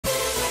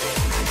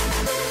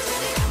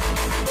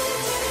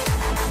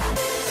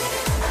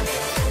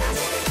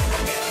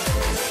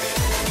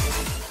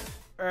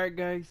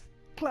Alright guys,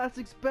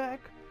 Classic's back,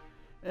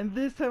 and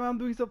this time I'm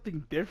doing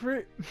something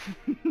different.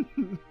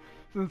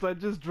 Since I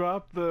just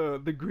dropped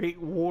the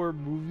Great War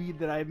movie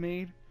that I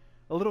made.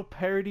 A little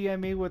parody I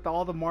made with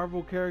all the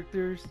Marvel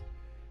characters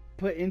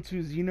put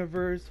into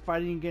Xenoverse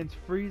fighting against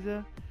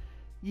Frieza.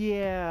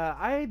 Yeah,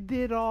 I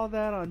did all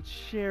that on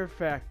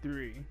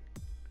SHAREfactory.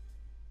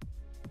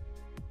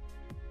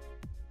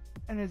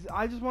 And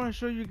I just want to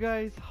show you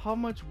guys how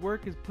much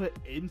work is put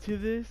into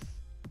this.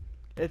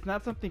 It's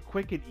not something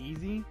quick and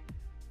easy.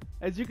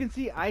 As you can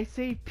see, I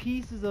save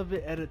pieces of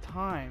it at a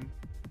time.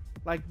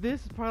 Like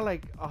this is probably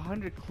like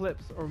 100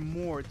 clips or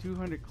more,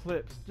 200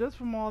 clips, just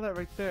from all that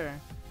right there.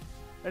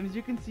 And as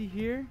you can see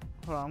here,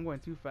 hold on, I'm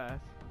going too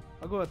fast.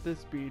 I'll go at this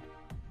speed.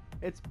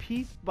 It's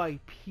piece by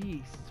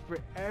piece for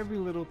every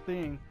little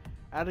thing.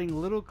 Adding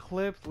little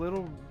clips,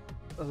 little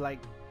like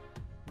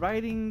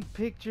writing,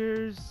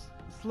 pictures,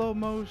 slow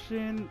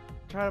motion,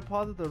 try to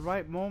pause at the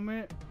right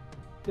moment,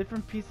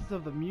 different pieces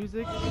of the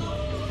music, as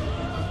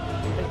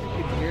you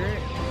can hear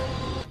it.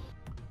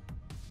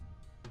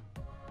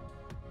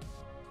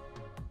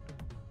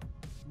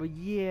 But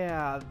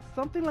yeah,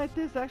 something like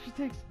this actually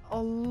takes a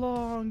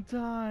long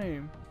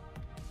time.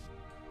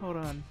 Hold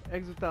on,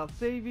 exit without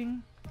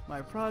saving,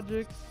 my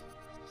projects.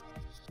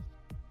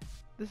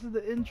 This is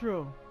the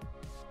intro.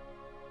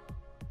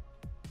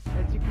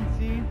 As you can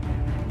see,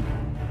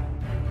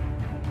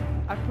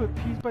 I put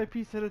piece by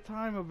piece at a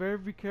time of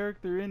every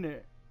character in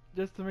it,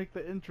 just to make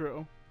the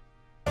intro.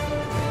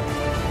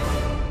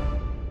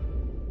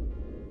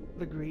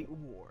 The Great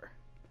War.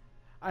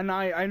 And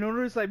I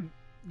noticed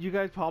you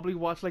guys probably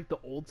watch like the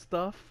old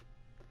stuff,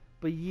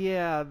 but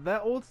yeah,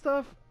 that old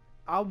stuff,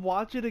 I'll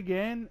watch it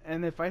again,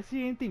 and if I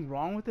see anything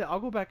wrong with it, I'll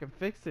go back and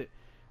fix it.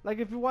 Like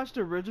if you watch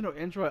the original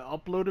intro I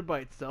uploaded by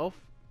itself,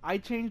 I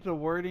changed the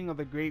wording of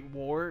the Great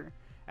War,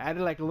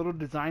 added like a little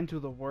design to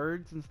the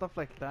words and stuff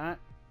like that.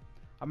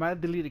 I might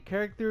have deleted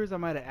characters, I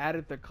might have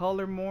added the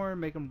color more,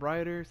 make them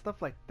brighter, stuff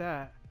like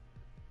that.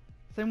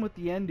 Same with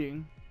the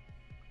ending.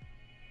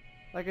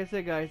 Like I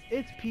said guys,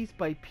 it's piece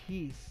by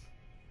piece,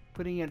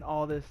 putting in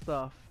all this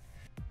stuff.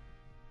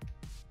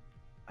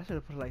 I should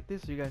have put it like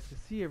this so you guys could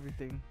see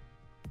everything.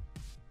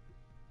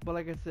 But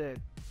like I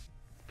said,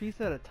 piece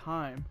at a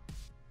time.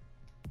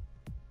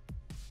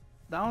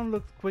 That one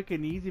looks quick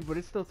and easy, but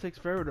it still takes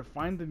forever to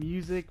find the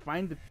music,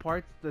 find the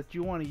parts that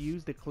you want to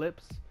use, the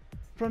clips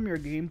from your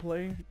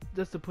gameplay,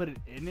 just to put it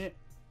in it.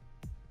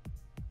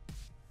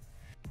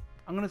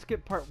 I'm gonna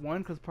skip part 1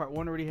 because part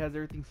 1 already has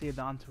everything saved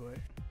onto it.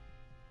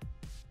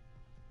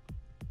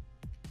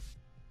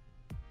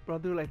 But I'll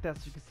do it like that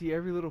so you can see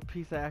every little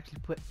piece I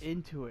actually put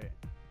into it.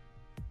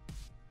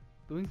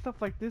 Doing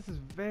stuff like this is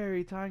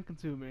very time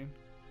consuming.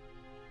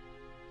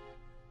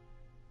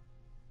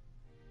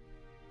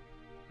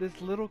 This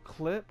little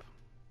clip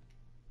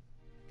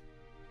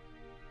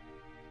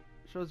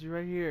shows you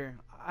right here.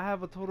 I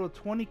have a total of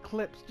 20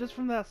 clips just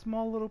from that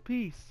small little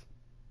piece.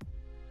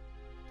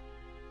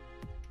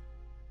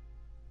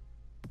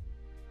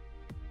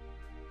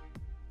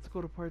 Let's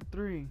go to part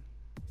 3.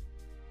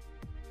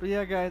 But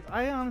yeah guys,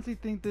 I honestly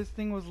think this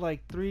thing was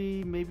like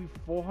 3, maybe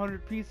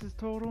 400 pieces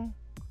total.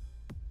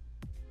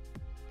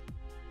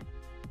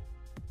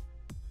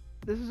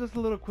 This is just a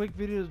little quick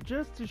video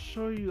just to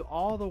show you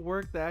all the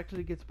work that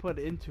actually gets put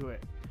into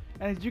it.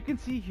 And as you can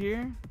see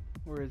here,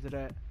 where is it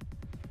at?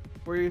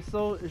 Where it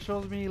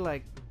shows me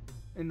like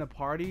in the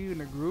party, in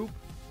a group.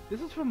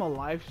 This is from a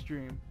live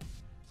stream.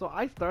 So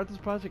I started this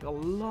project a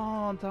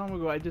long time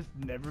ago, I just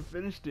never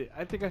finished it.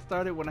 I think I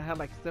started when I had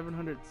like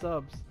 700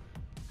 subs.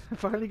 I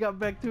finally got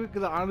back to it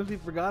because I honestly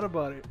forgot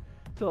about it.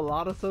 So a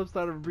lot of subs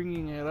started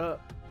bringing it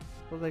up.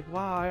 I was like,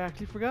 wow, I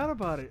actually forgot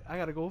about it. I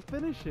gotta go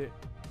finish it.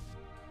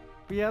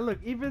 But yeah, look,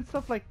 even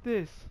stuff like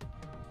this.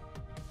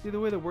 See the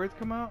way the words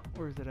come out?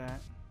 Where is it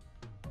at?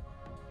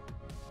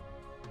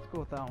 Let's go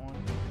with that one.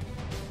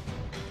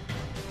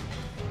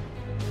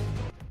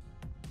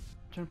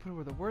 I'm trying to put it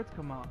where the words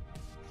come out.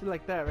 See,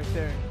 like that right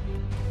there.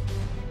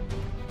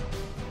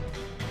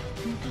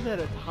 Pieces at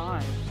a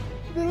time.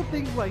 Little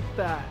things like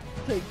that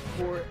take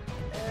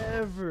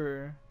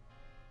forever.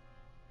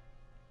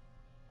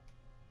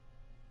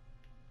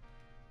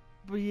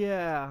 But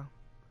yeah.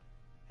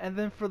 And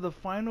then for the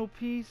final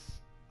piece,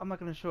 I'm not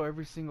going to show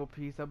every single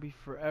piece. That'll be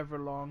forever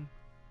long.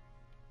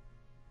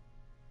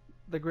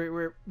 The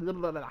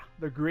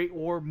Great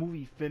War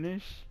movie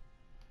finish.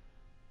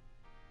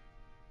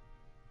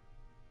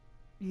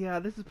 Yeah,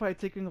 this is probably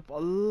taking up a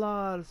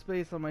lot of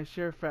space on my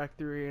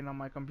SHAREfactory and on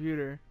my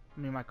computer.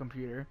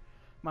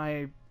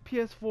 My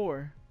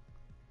PS4.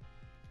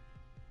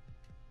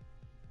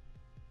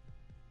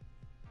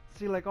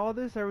 See, like all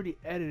this, I already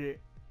edited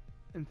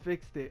and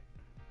fixed it.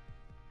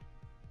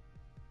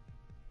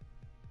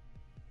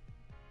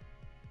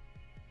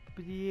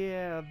 But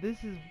yeah,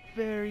 this is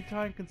very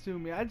time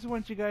consuming. I just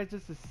want you guys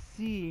just to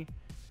see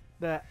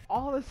that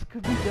all this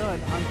could be done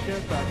on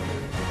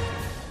SHAREfactory.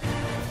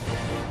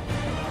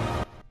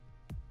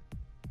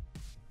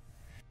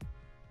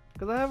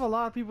 Because I have a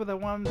lot of people that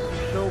want to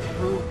show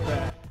proof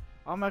that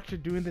I'm actually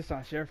doing this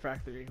on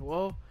SHAREfactory.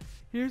 Well,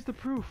 Here's the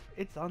proof.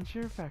 It's on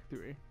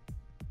SHAREfactory.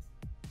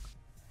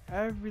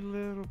 Every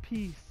little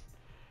piece.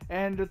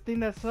 And the thing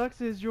that sucks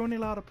is you're only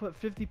allowed to put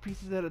 50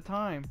 pieces at a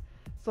time.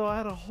 So I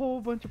had a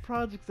whole bunch of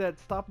projects that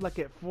stopped like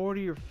at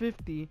 40 or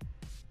 50.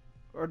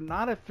 Or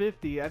not at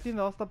 50. I think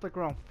they all stopped like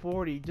around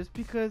 40. Just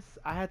because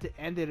I had to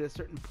end it at a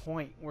certain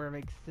point where it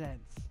makes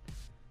sense.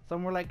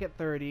 Some were like at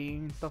 30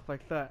 and stuff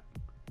like that.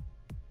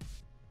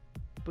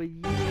 But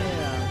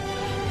yeah.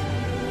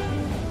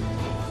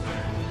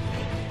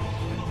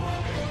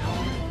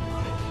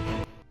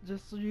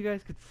 Just so you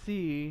guys could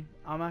see,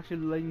 I'm actually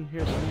letting you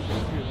hear the music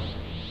too.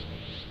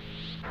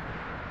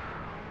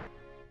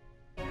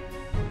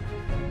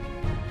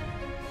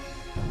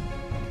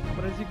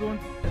 But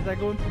as I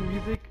go into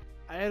music,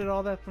 I edit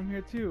all that from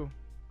here too.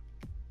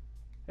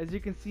 As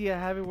you can see, I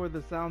have it where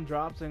the sound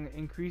drops and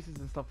increases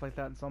and stuff like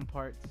that in some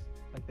parts,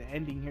 like the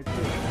ending here too.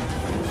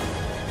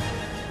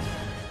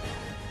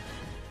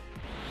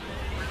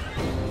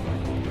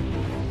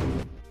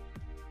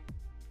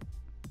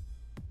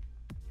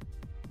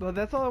 But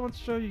that's all I want to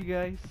show you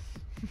guys.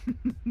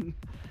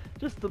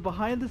 Just the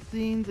behind the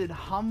scenes and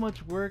how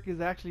much work is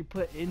actually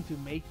put into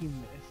making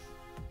this.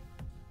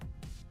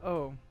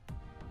 Oh.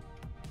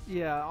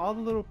 Yeah, all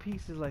the little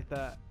pieces like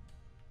that.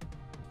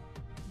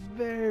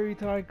 Very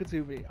time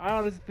consuming. I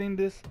honestly think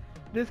this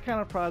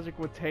kind of project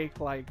would take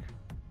like,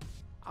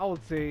 I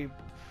would say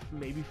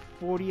maybe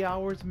 40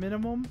 hours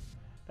minimum.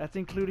 That's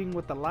including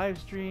with the live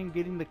stream,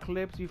 getting the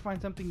clips. You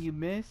find something you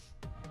miss,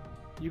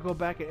 you go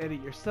back and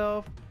edit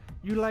yourself.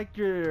 You like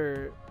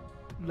your,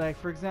 like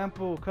for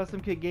example,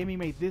 Custom Kit Gaming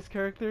made this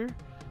character,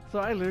 so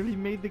I literally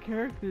made the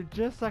character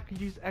just so I could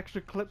use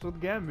extra clips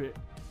with Gambit.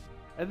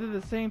 I did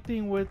the same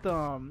thing with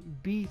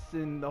Beast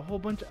and a whole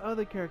bunch of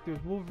other characters,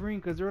 Wolverine,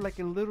 because they're like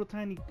in little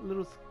tiny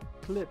little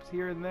clips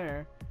here and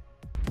there.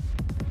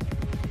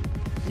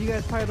 You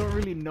guys probably don't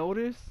really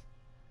notice,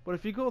 but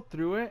if you go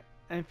through it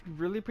and if you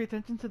really pay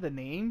attention to the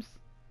names,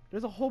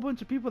 there's a whole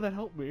bunch of people that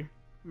helped me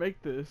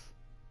make this.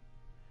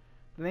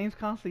 The names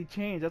constantly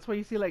change. That's why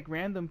you see like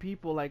random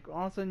people, like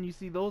all of a sudden you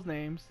see those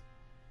names.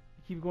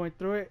 You keep going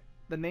through it,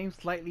 the names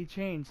slightly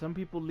change. Some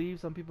people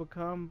leave, some people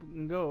come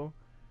and go.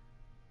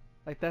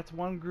 Like that's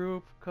one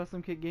group,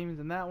 Custom Kit Gaming's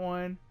in that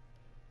one.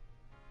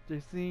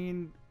 Just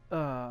seen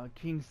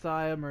King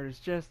Saya, Murder's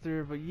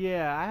Jester, but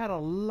yeah, I had a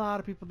lot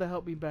of people that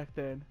helped me back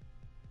then.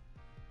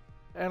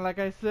 And like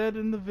I said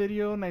in the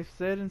video, and I've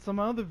said in some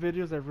other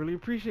videos, I really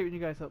appreciate when you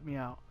guys help me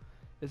out.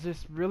 It's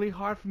just really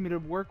hard for me to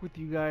work with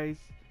you guys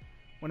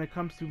when it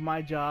comes to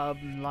my job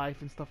and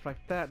life and stuff like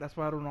that. That's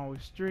why I don't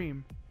always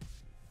stream.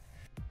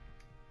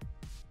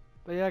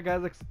 But yeah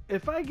guys, like,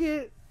 if I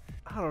get,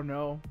 I don't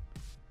know,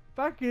 if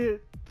I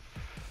get,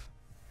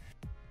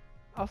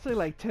 I'll say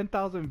like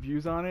 10,000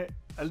 views on it,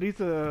 at least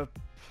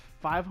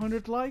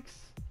 500 likes,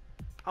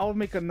 I'll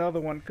make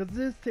another one, because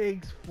this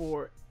takes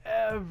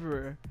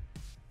forever.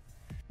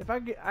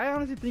 I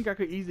honestly think I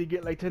could easily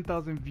get like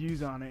 10,000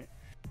 views on it.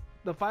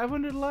 The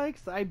 500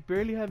 likes, I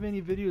barely have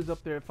any videos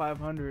up there at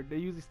 500. They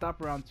usually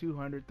stop around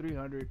 200,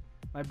 300,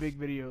 my big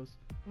videos.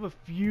 I have a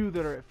few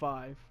that are at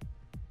 5.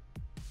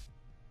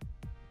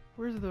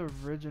 Where's the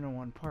original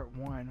one, part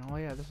 1? Oh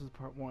yeah, this was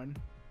part 1.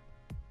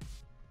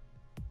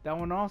 That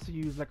one also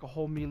used like a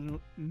whole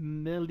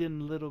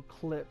million little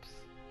clips.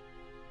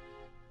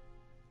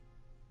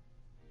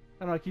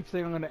 I know I keep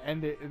saying I'm gonna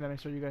end it and then I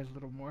show you guys a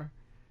little more.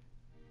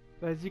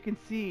 But as you can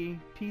see,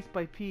 piece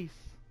by piece,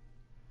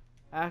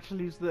 I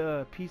actually used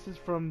the pieces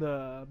from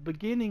the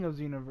beginning of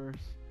Xenoverse.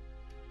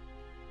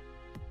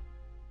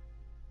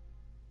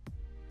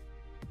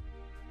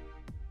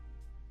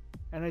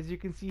 And as you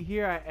can see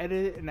here, I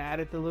edited and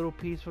added the little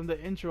piece from the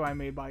intro I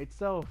made by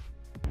itself.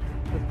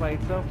 Because by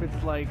itself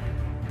it's like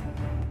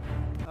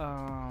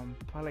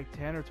probably like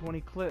 10 or 20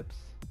 clips.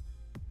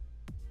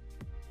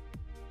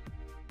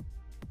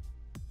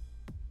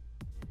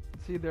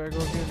 See, there I go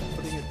again,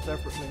 putting it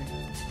separately.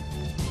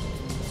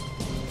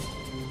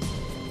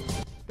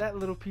 That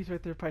little piece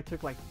right there probably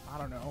took like, I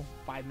don't know,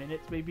 5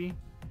 minutes maybe.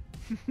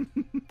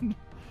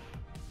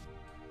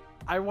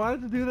 I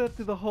wanted to do that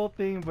to the whole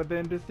thing, but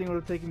then this thing would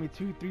have taken me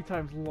 2-3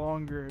 times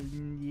longer.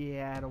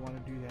 Yeah, I don't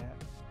want to do that.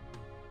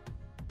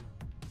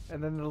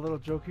 And then the little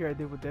joke here I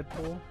did with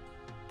Deadpool.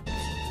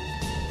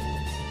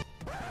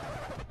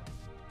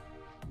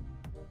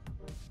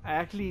 I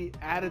actually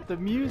added the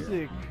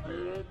music.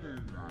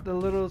 The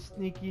little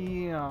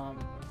sneaky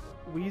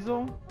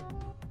weasel.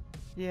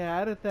 Yeah,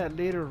 I added that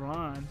later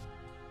on.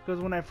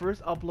 Because when I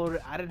first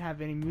uploaded, I didn't have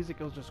any music,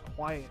 it was just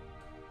quiet.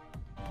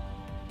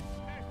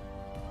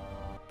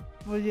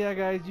 But yeah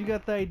guys, you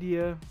got the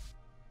idea.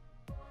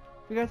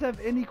 If you guys have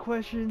any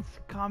questions,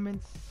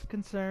 comments,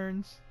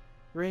 concerns,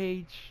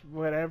 rage,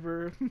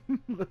 whatever,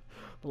 the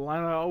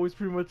line I always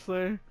pretty much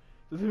say,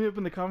 just hit me up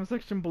in the comment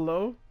section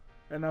below,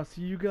 and I'll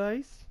see you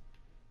guys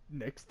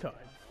next time.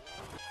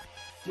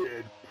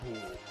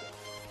 Deadpool.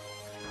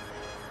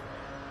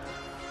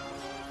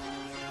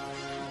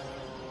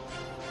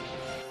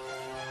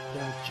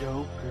 The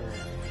Joker.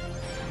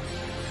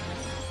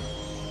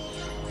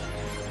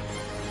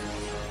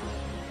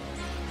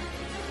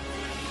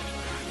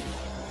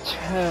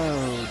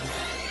 Toad.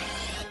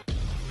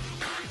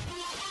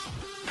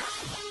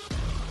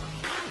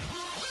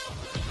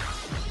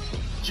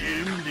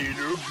 Gym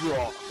Leader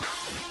Brock.